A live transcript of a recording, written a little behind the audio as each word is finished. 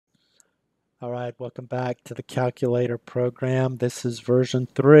All right, welcome back to the calculator program. This is version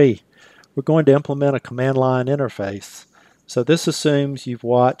 3. We're going to implement a command line interface. So this assumes you've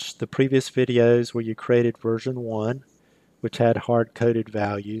watched the previous videos where you created version 1, which had hard-coded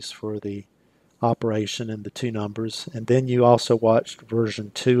values for the operation and the two numbers. And then you also watched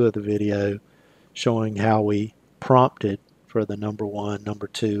version 2 of the video showing how we prompted for the number 1, number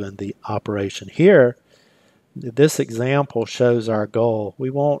 2, and the operation. Here, this example shows our goal. We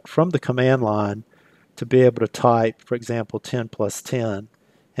want, from the command line, to be able to type, for example, 10 plus 10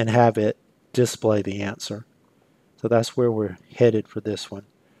 and have it display the answer. So that's where we're headed for this one,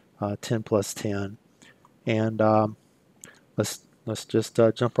 10 plus 10. And let's just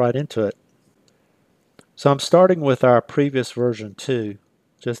jump right into it. So I'm starting with our previous version 2.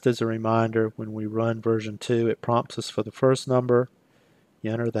 Just as a reminder, when we run version 2, it prompts us for the first number.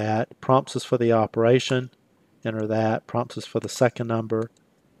 You enter that. It prompts us for the operation. Enter that, prompts us for the second number,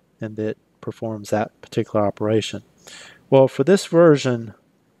 and it performs that particular operation. Well, for this version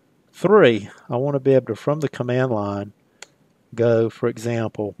 3, I want to be able to, from the command line, go, for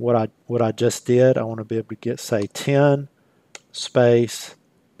example, what I just did. I want to be able to say 10 space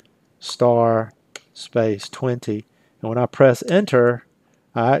star space 20. And when I press enter,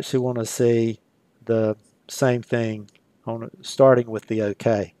 I actually want to see the same thing starting with the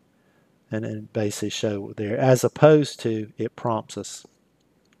OK. And basically show there, as opposed to it prompts us.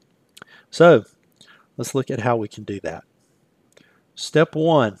 So let's look at how we can do that. Step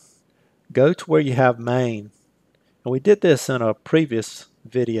 1, go to where you have main. And we did this in a previous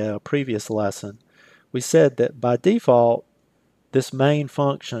video, a previous lesson. We said that by default, this main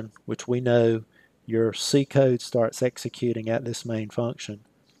function, which we know your C code starts executing at this main function,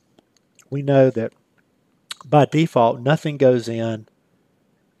 we know that by default nothing goes in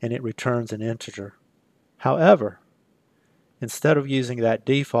and it returns an integer. However, instead of using that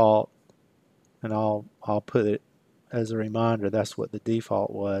default, and I'll put it as a reminder, that's what the default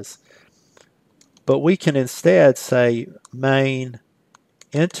was, but we can instead say main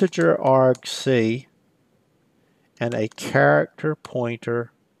integer argc and a character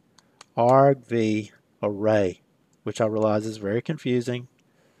pointer argv array, which I realize is very confusing,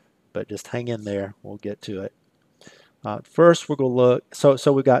 but just hang in there, we'll get to it. First we're going to look,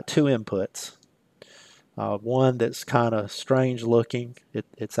 so we got two inputs. One that's kind of strange looking.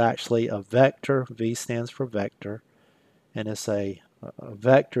 It's actually a vector. V stands for vector, and it's a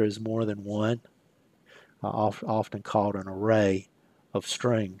vector is more than one, often called an array of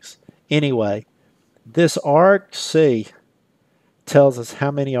strings. Anyway, this argc tells us how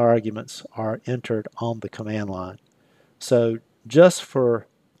many arguments are entered on the command line. So just for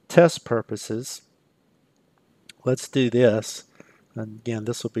test purposes, let's do this. And again,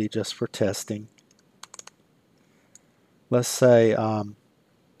 this will be just for testing. Let's say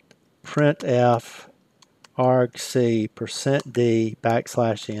printf argc %d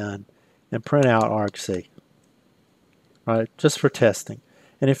 \n and print out argc. All right, just for testing.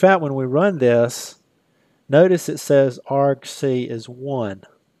 And in fact, when we run this, notice it says argc is 1.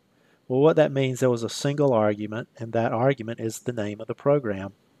 Well, what that means, there was a single argument, and that argument is the name of the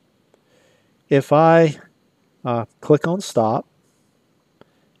program. If I click on stop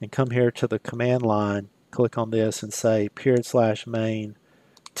and come here to the command line, click on this and say /main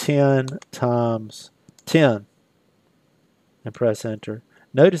 10 times 10 and press enter.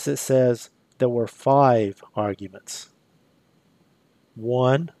 Notice it says there were 5 arguments.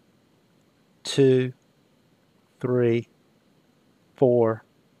 1, 2, 3, 4.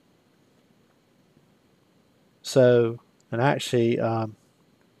 So, and actually,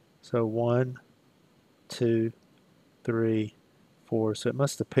 so 1, 2, 3, 4. So it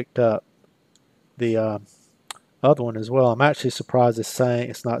must have picked up the other one as well. I'm actually surprised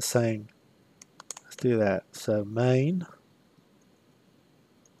it's not saying. Let's do that. So main.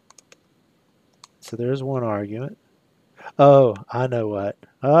 So there's one argument. Oh, I know what.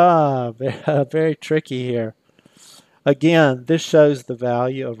 Very tricky here. Again, this shows the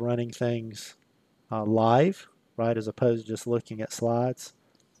value of running things live, right, as opposed to just looking at slides.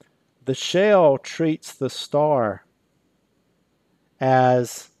 The shell treats the star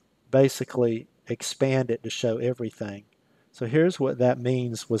as basically expanded to show everything. So here's what that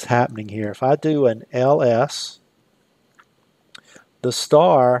means was happening here. If I do an ls, the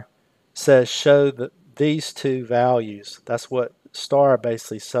star says show these two values. That's what star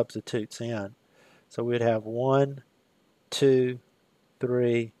basically substitutes in. So we'd have 1, 2,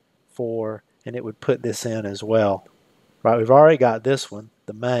 3, 4, and it would put this in as well. Right, we've already got this one.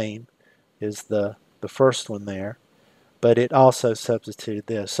 The main is the first one there, but it also substituted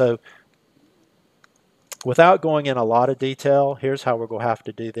this. So without going in a lot of detail, here's how we're going to have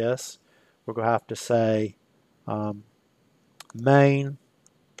to do this. we're going to have to say main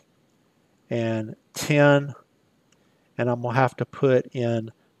and 10, and I'm going to have to put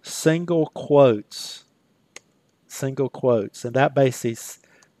in single quotes, and that basically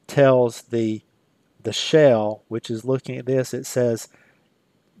tells the shell, which is looking at this, it says,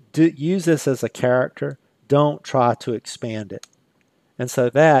 use this as a character, don't try to expand it. And so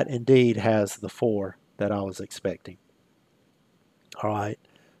that indeed has the 4 that I was expecting. All right,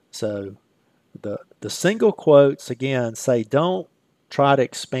 so the single quotes, again, say don't try to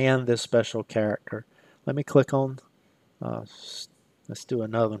expand this special character. Let me click on, let's do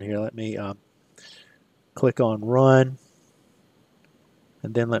another one here. Let me click on run,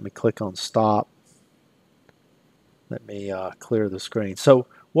 and then let me click on stop. Let me clear the screen. So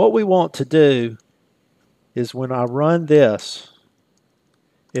what we want to do is when I run this,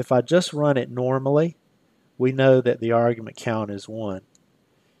 if I just run it normally, we know that the argument count is 1.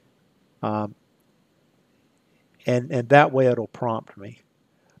 And that way it'll prompt me.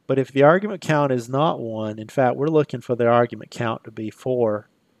 But if the argument count is not 1, in fact, we're looking for the argument count to be 4,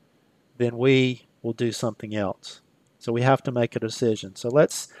 then we will do something else. So we have to make a decision. So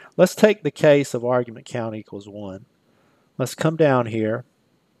let's take the case of argument count equals 1. Let's come down here.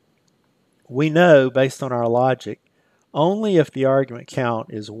 We know, based on our logic, only if the argument count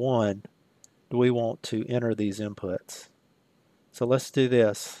is 1 do we want to enter these inputs. So let's do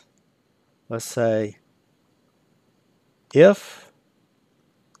this. Let's say if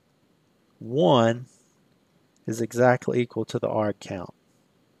 1 is exactly equal to the arg count,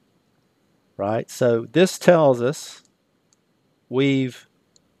 right? So this tells us we've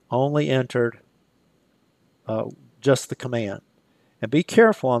only entered just the command. And be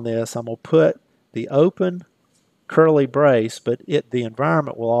careful on this. I'm going to put the open curly brace, but the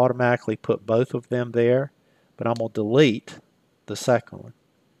environment will automatically put both of them there, but I'm going to delete the second one.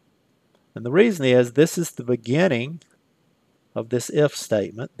 And the reason is this is the beginning of this if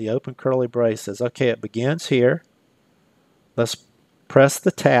statement. The open curly brace says, okay, it begins here. Let's press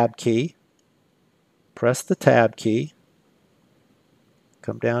the tab key. Press the tab key.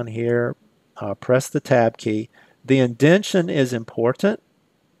 Come down here, press the tab key. The indentation is important.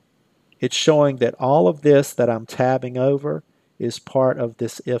 It's showing that all of this that I'm tabbing over is part of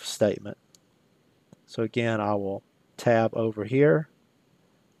this if statement. So again, I will tab over here,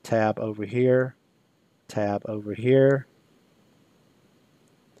 tab over here, tab over here,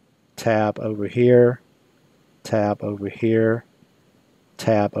 tab over here, tab over here,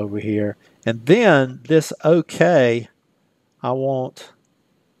 tab over here. And then this OK, I want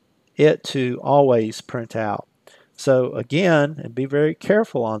it to always print out. So again, and be very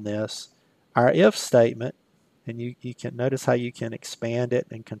careful on this, our if statement, and you can notice how you can expand it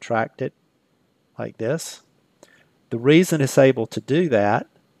and contract it like this. The reason it's able to do that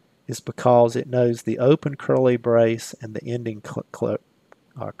is because it knows the open curly brace and the ending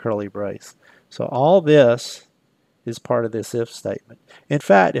curly brace. So all this is part of this if statement. In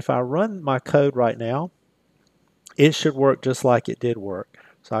fact, if I run my code right now, it should work just like it did work.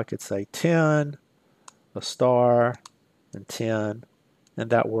 So I could say 10, a star, and 10, and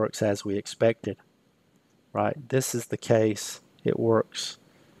that works as we expected. Right? This is the case. It works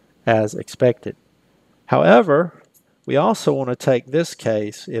as expected. However, we also want to take this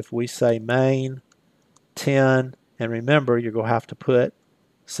case if we say main 10, and remember you're going to have to put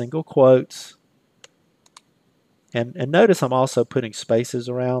single quotes, and notice I'm also putting spaces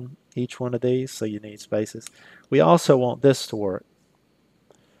around each one of these, so you need spaces. We also want this to work.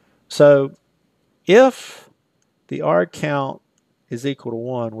 So if the arg count is equal to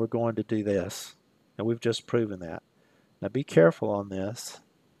 1, we're going to do this, and we've just proven that. Now be careful on this.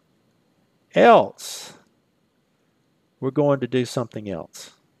 Else, we're going to do something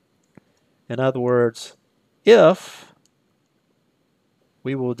else. In other words, if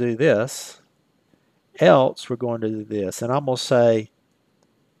we will do this, else we're going to do this. And I'm going to say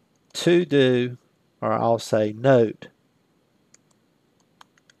to do, or I'll say note,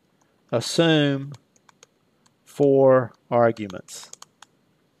 assume 4 arguments.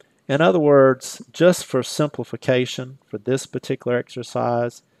 In other words, just for simplification for this particular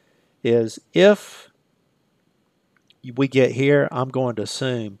exercise, is if we get here, I'm going to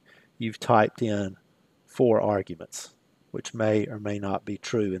assume you've typed in 4 arguments, which may or may not be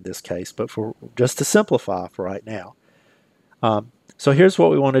true in this case, but for just to simplify for right now. So here's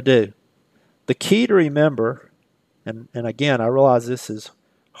what we want to do. The key to remember, and again, I realize this is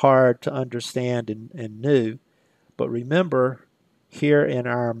hard to understand and new, but remember here in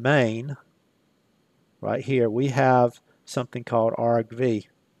our main, right here, we have something called argv.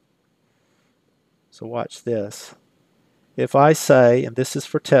 So watch this. if I say, and this is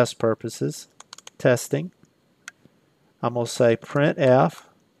for test purposes, testing, I'm going to say printf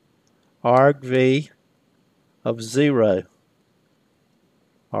argv of 0,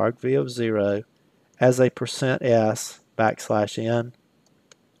 argv of 0 as a %s \n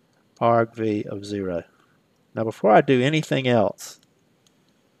argv of 0. Now before I do anything else,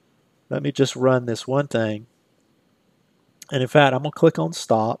 let me just run this one thing. And in fact, I'm going to click on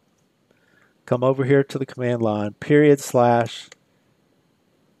stop, come over here to the command line, /,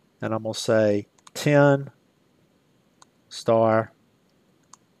 and I'm going to say 10 star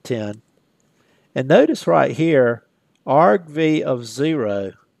 10. And notice right here, argv of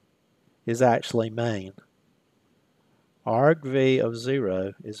 0 is actually main. Argv of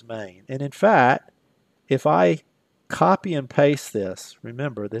 0 is main. And in fact, if I copy and paste this,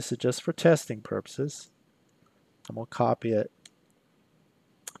 remember this is just for testing purposes. I'm going to copy it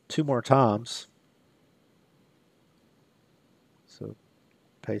 2 more times. So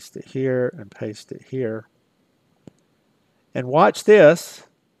paste it here and paste it here. And watch this.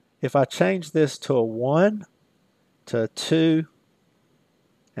 If I change this to a 1, to a 2,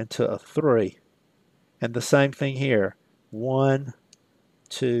 and to a 3, and the same thing here, 1,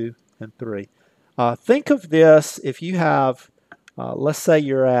 2, and 3. Think of this if you have, let's say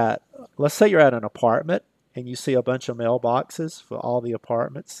you're at an apartment and you see a bunch of mailboxes for all the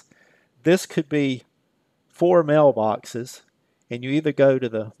apartments. This could be 4 mailboxes, and you either go to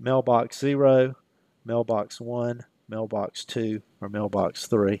the mailbox 0, mailbox 1, mailbox 2, or mailbox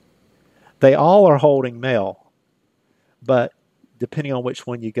 3. They all are holding mail, but depending on which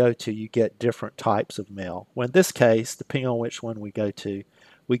one you go to, you get different types of mail. Well, in this case, depending on which one we go to,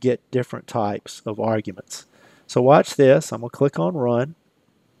 we get different types of arguments. So watch this. I'm going to click on run.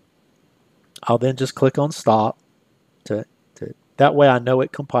 I'll then just click on stop. That way I know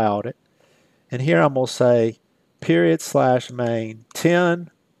it compiled it. And here I'm going to say /main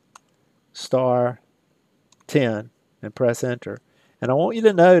 10 star 10 and press enter. And I want you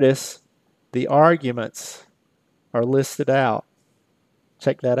to notice the arguments are listed out.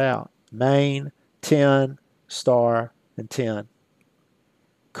 Check that out. Main, 10, star, and 10.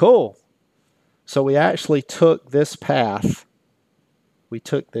 Cool. So we actually took this path. We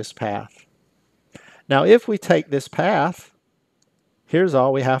took this path. Now if we take this path, here's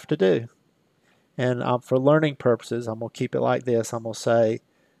all we have to do. And for learning purposes, I'm going to keep it like this. I'm going to say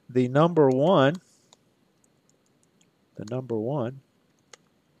the number 1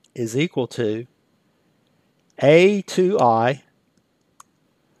 is equal to a to I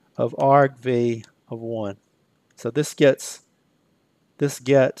of argv of 1. So this gets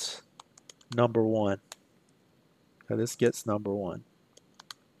number 1. So this gets number 1.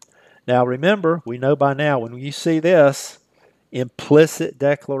 Now remember, we know by now when you see this implicit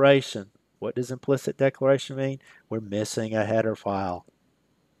declaration. What does implicit declaration mean? We're missing a header file.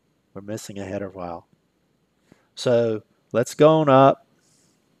 We're missing a header file. So let's go on up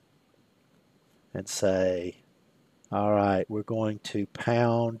and say, all right, we're going to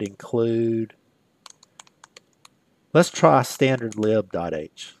pound include. Let's try standard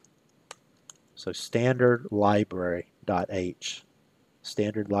lib.h. So standard library.h.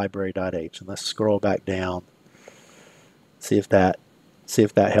 Standard library.h. And let's scroll back down. See if that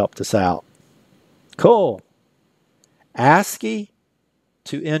helped us out. Cool. ASCII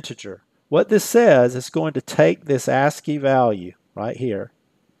to integer. What this says is going to take this ASCII value right here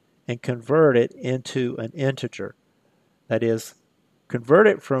and convert it into an integer. That is, convert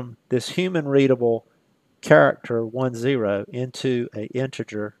it from this human readable character 10 into an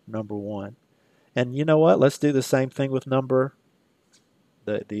integer number 1. And you know what? Let's do the same thing with number,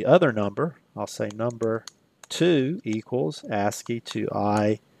 the other number. I'll say number 2 equals ASCII to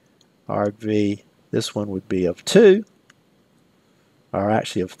I argv. This one would be of 2, or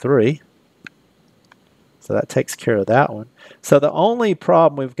actually of 3. So that takes care of that one. So the only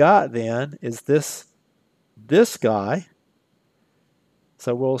problem we've got then is this guy.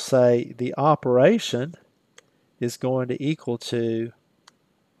 So we'll say the operation is going to equal to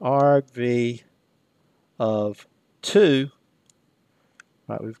argv of 2.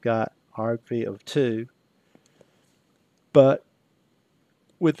 Right, we've got argv of 2. But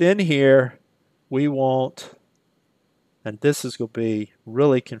within here, we want, and this is going to be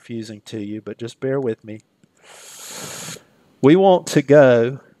really confusing to you, but just bear with me. We want to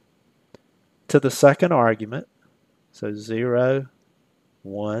go to the second argument. So 0,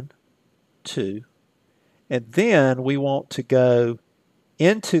 1, 2. And then we want to go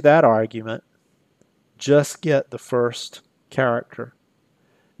into that argument, just get the first character.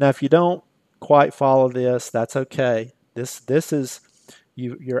 Now, if you don't quite follow this, that's okay. This is,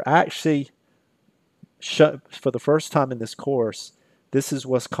 you're actually for the first time in this course, this is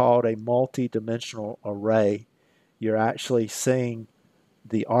what's called a multi-dimensional array. You're actually seeing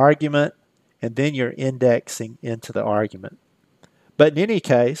the argument and then you're indexing into the argument. But in any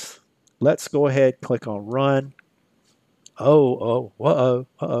case, let's go ahead and click on run. Got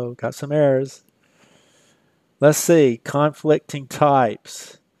some errors. Let's see, conflicting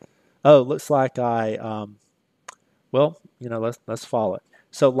types. Oh, looks like let's follow it.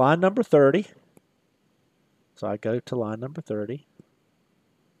 So line number 30. So I go to line number 30.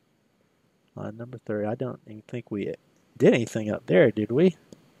 Line number 30. I don't even think we did anything up there, did we?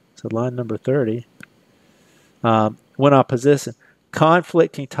 So line number 30. When I position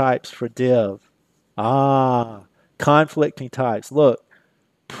conflicting types for div. Conflicting types. Look,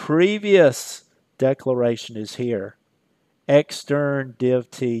 previous declaration is here. Extern div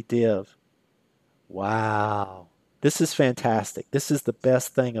t div. Wow. This is fantastic. This is the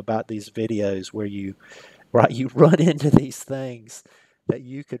best thing about these videos where you run into these things that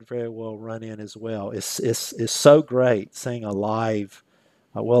you could very well run in as well. It's so great seeing a live,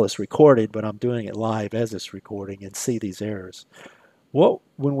 well, it's recorded, but I'm doing it live as it's recording and see these errors. Well,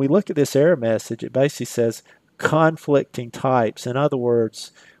 when we look at this error message, it basically says conflicting types. In other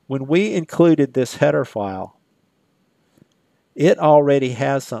words, when we included this header file, it already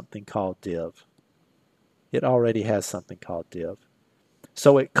has something called div. It already has something called div.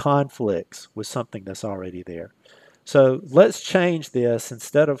 So it conflicts with something that's already there. So let's change this.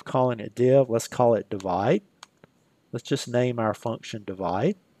 Instead of calling it div, let's call it divide. Let's just name our function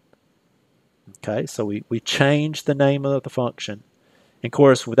divide. Okay, so we change the name of the function. And of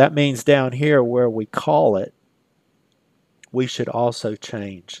course, that means down here where we call it, we should also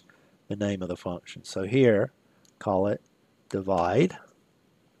change the name of the function. So here, call it divide.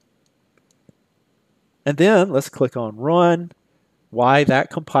 And then let's click on run. Why? That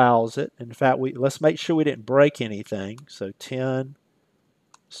compiles it. In fact, let's make sure we didn't break anything. So 10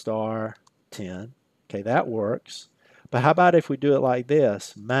 star 10. Okay, that works. But how about if we do it like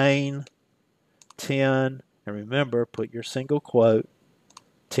this? Main 10, and remember, put your single quote,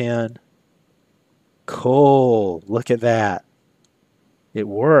 10. Cool. Look at that. It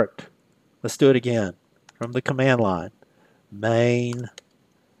worked. Let's do it again from the command line. Main,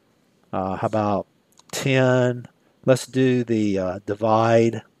 how about 10? Let's do the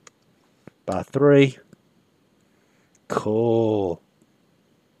divide by 3. Cool.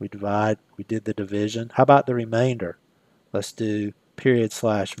 We did the division. How about the remainder? Let's do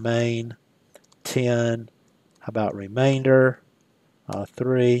period/main 10. How about remainder?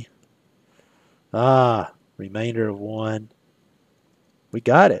 3. Remainder of 1. We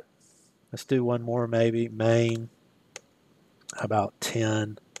got it. Let's do one more maybe. Main. How about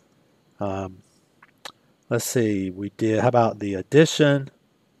 10? Let's see. We did. How about the addition?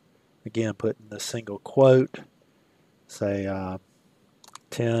 Again, putting the single quote. Say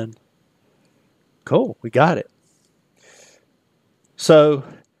 10. Cool. We got it. So,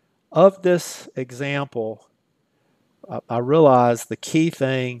 of this example, I realize the key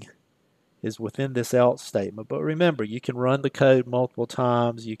thing is within this else statement. But remember, you can run the code multiple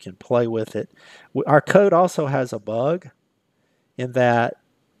times. You can play with it. Our code also has a bug in that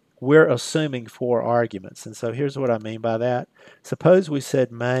we're assuming 4 arguments. And so here's what I mean by that. Suppose we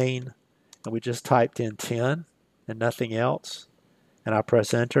said main and we just typed in 10 and nothing else, and I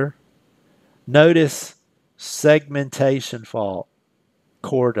press enter. Notice segmentation fault,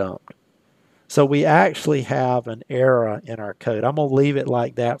 core dumped. So we actually have an error in our code. I'm going to leave it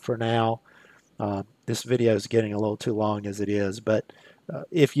like that for now. This video is getting a little too long as it is, but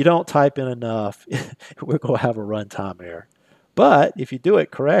if you don't type in enough, we're going to have a runtime error. But if you do it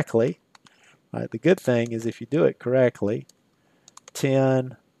correctly, right, the good thing is if you do it correctly,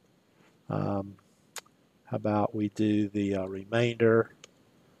 10, how about we do the remainder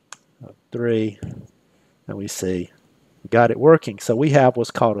of 3, and we see we got it working. So we have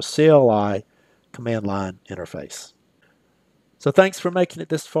what's called a CLI command line interface. So thanks for making it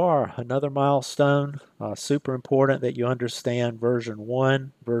this far. Another milestone. Super important that you understand version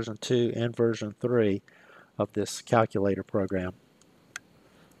 1, version 2, and version 3 of this calculator program.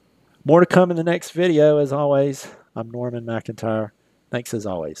 More to come in the next video. As always, I'm Norman McIntyre. Thanks as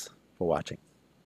always for watching.